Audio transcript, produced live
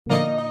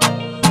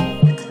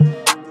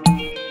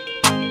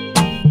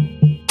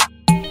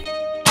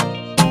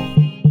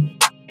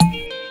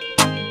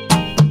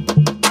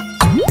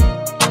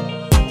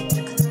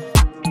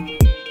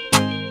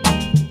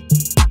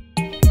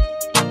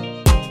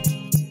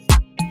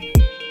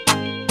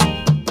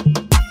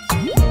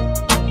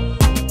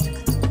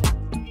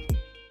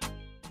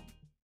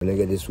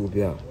get this soup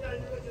here.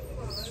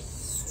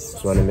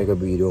 So I want to make a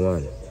video,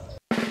 man.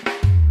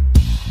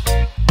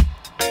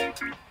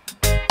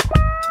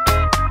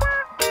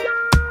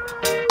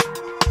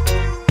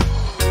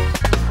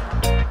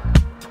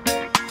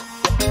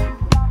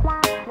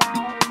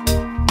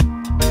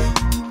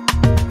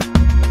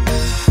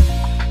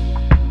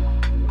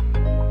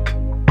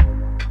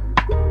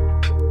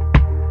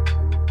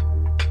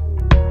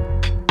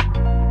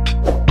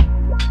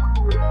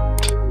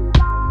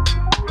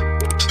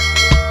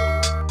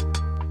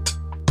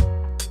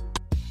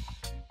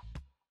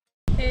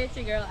 Hey, it's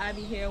your girl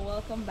Abby here.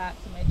 Welcome back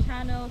to my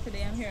channel.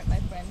 Today I'm here at my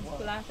friend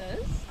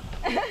Flatas.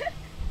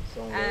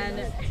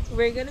 And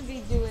we're gonna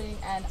be doing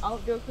an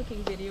outdoor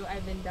cooking video.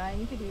 I've been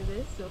dying to do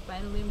this, so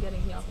finally I'm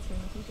getting the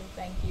opportunity, so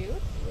thank you.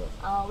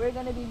 We're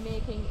gonna be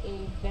making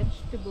a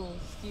vegetable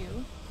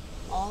stew,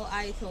 all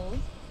Ital.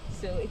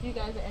 So if you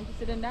guys are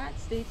interested in that,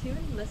 stay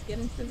tuned. Let's get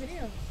into the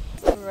video.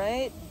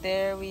 Right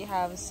there we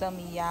have some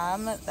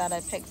yam that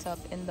I picked up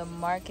in the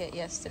market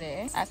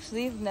yesterday.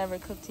 Actually, I've never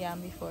cooked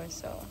yam before,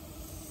 so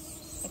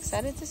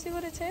excited to see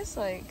what it tastes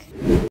like.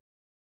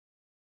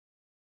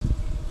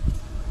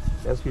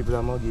 Yes, people,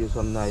 I'm gonna give you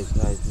some nice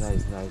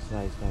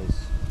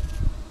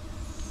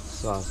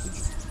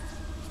sausage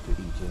to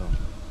eat, you know.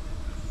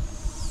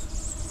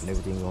 And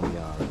everything gonna be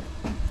alright.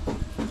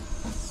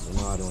 You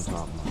know I don't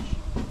talk much.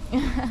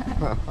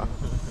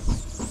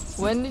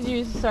 When did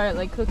you start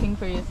like cooking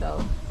for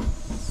yourself?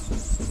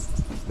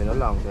 It's been a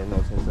long time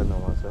now since I know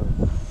myself.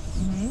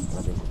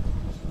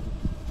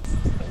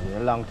 It's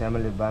been a long time I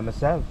live by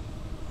myself.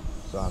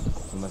 So I have to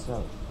cook for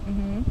myself.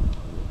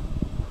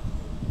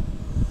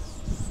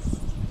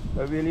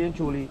 But really and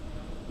truly,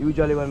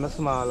 usually when I'm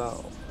smaller,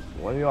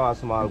 when we are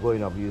small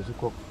growing up, we used to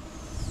cook.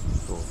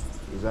 So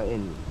it's an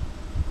in,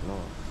 you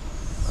know,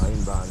 an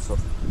in-band. So.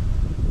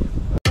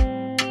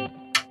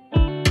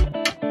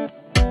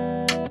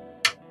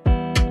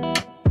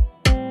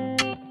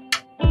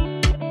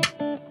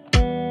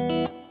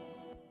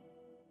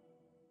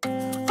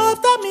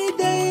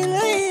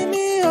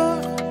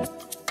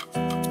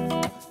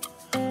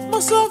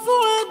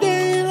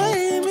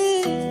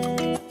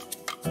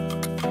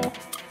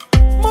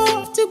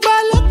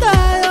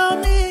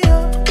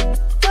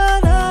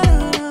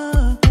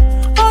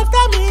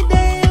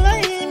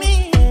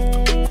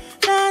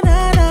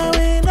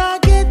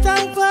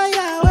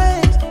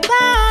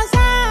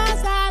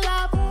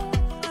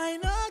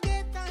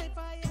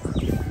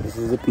 This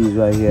is the peas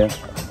right here,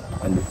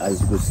 and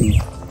as you can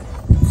see,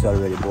 it's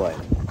already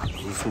boiled.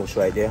 See the smush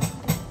right there?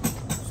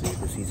 So you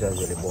can see it's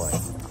already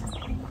boiled.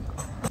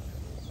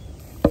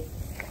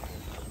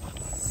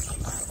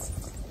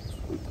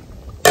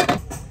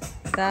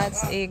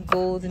 That's a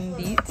golden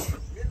beet.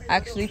 I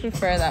actually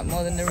prefer that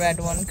more than the red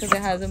one because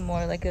it has a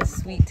more like a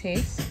sweet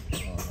taste.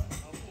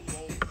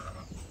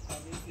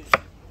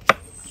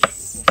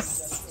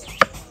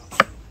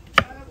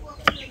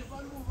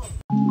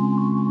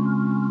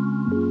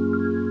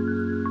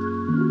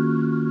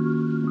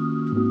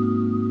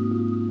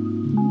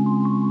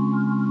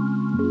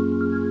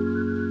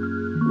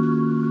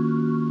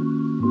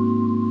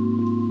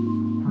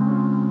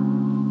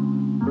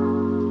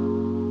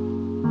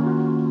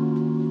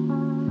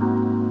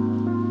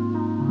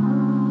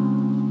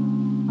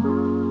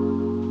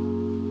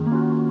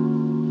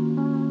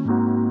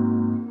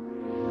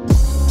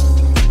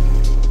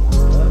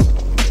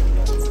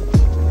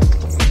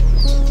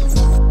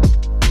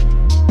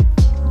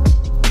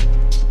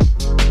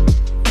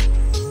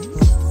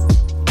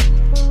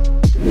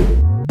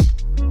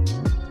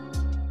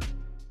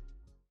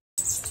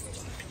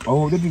 I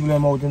hope the people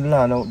that are out in the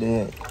land out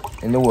there,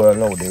 in the world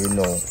now, they will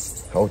know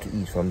how to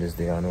eat from this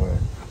day on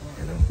earth,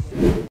 you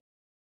know.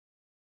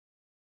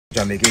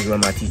 Jamaica is where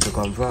my teacher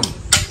come from.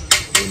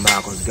 Where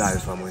Marcus Guy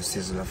from, where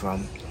Sizzler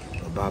from,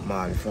 where Bob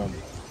Marley from.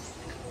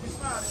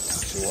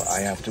 So I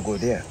have to go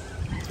there.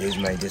 There's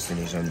my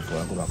destination before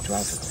I go back to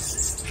Africa.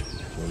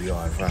 Where we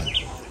are from.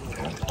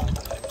 You know.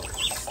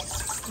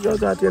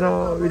 Just that, you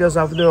know, we just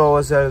have to know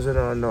ourselves, you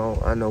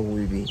know, and know who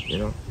we be, you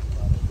know.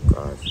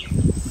 God.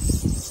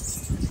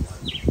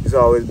 It's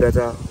always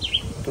better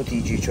to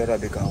teach each other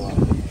because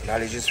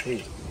knowledge is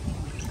free.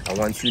 And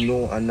once you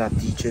know and not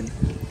teaching,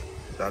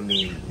 that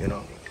means, you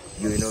know,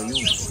 you're no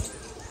use.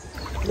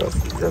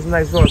 Just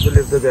nice for us to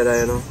live together,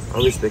 you know,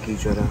 and respect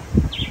each other.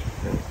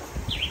 You know,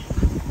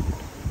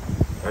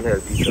 and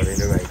help each other in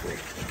the right way.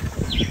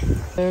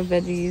 The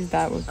veggies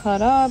that were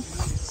cut up,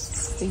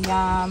 the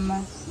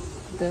yam,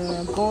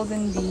 the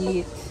golden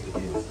beet,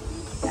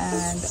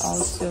 and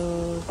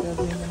also the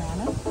green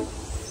banana.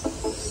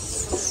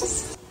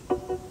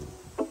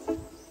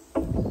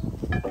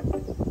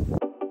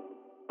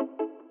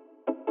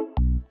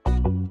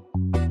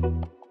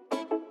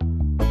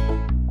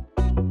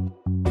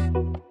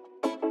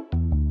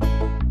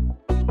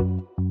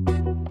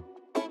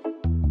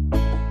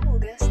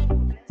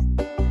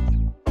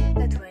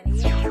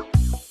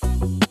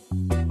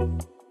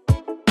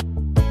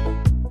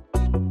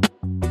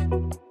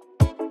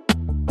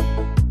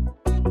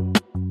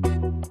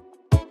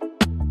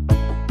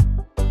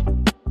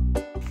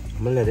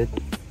 I'm gonna let it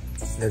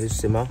Let it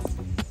simmer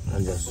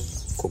and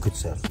just cook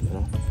itself, you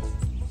know.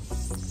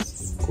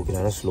 Cook it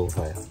on a slow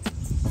fire.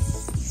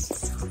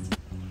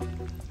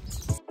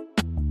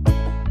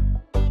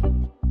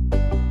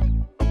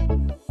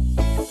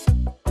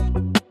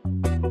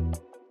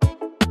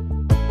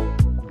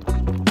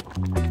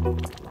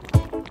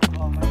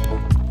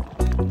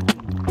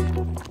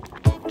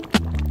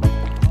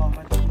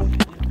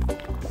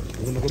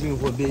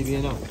 Baby,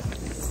 you know.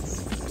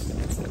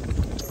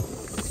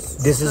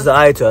 This is the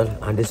Ital,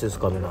 and this is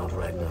coming off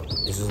right now.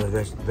 This is a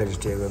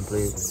vegetarian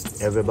plate.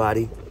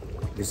 Everybody,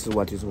 this is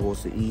what you're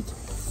supposed to eat,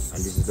 and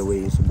this is the way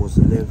you're supposed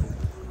to live.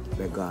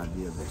 Let God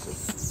be a blessing.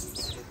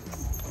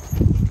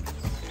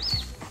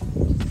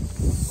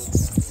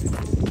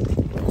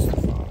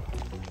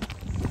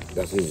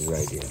 That's it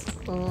right there.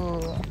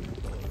 Ooh,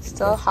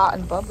 still hot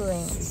and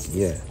bubbling.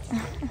 Yeah.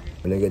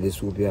 When I get this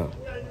soup here,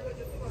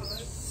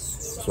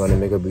 so when I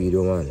make a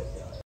video, man.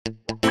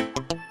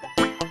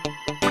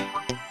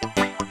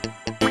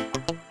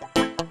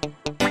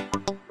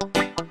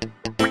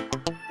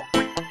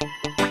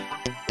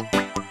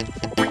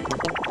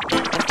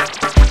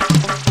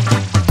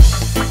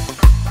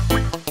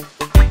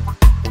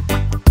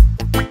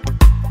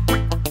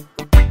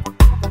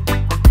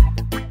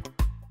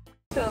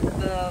 Took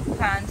the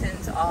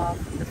plantains off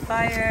the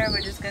fire.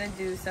 We're just gonna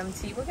do some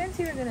tea. What kind of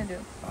tea we're gonna do?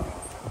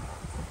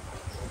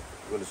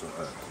 We'll do some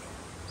herb tea.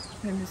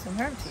 We're gonna do some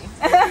herb tea.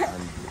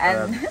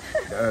 And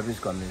the herb is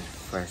coming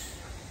fresh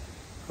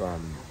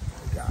from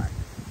the guy.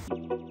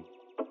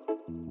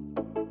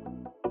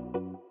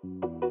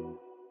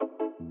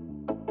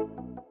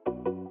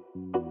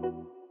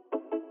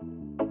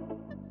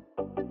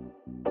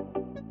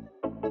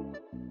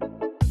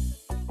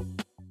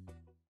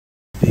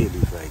 Bay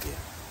leaf right here.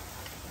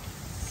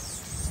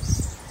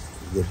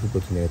 Good for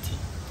putting their tea.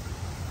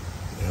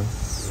 You know?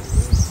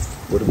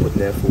 Good for putting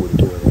their food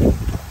too.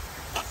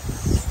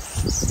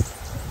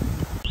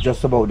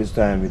 Just about this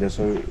time, we're just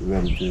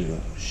ready to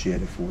share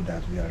the food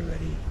that we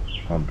already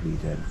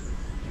completed.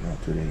 You know,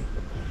 today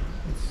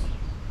it's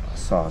a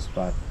sauce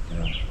pot. You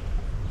know,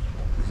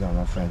 these are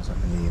my friends and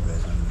my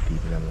neighbors and the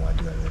people that want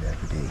to do it with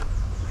every day.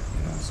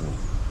 You know, so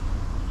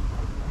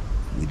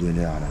we're doing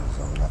the honors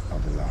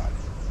of the Lord.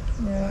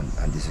 Yeah.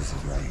 And this is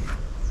it right here.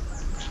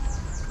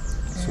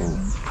 So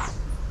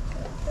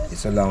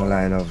it's a long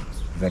line of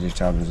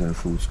vegetables and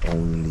fruits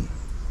only.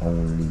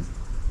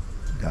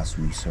 That's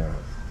we serve.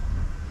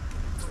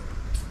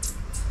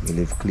 We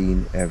live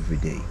clean every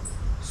day,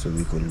 so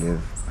we could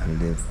live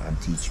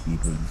and teach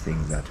people the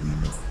things that we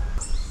know.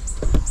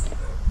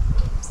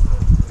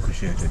 You could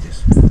share to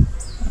this.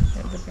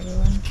 That's the pretty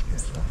one.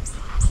 Yes, sir.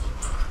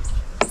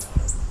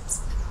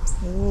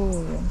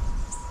 Ooh.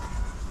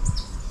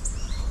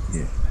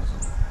 Yeah.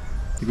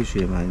 You can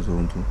share mine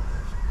own too.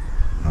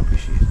 I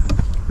appreciate it.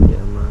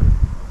 Yeah, man.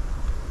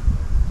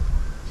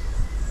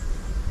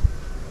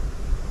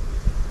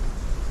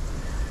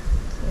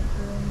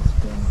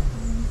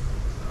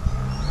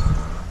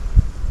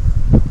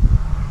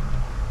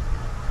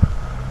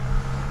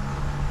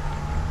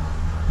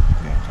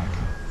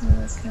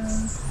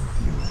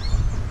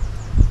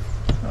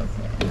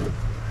 Okay,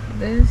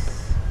 this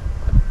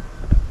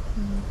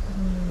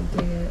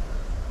get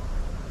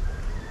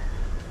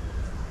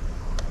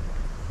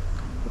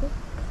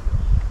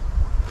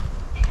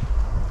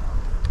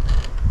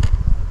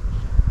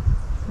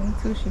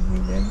two should be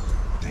good.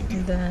 Thank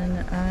you.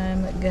 Then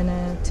I'm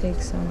gonna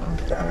take some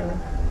of the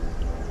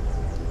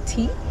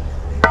tea,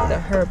 the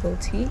herbal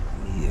tea.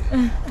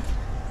 Yeah.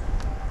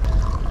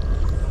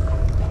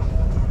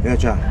 Yeah,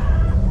 Cha.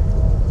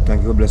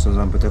 Thank you for blessing us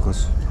and protect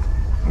us.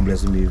 And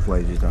bless me before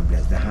I just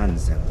bless the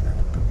hands that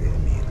prepare the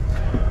meal.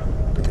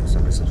 Protect us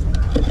and bless us from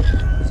us.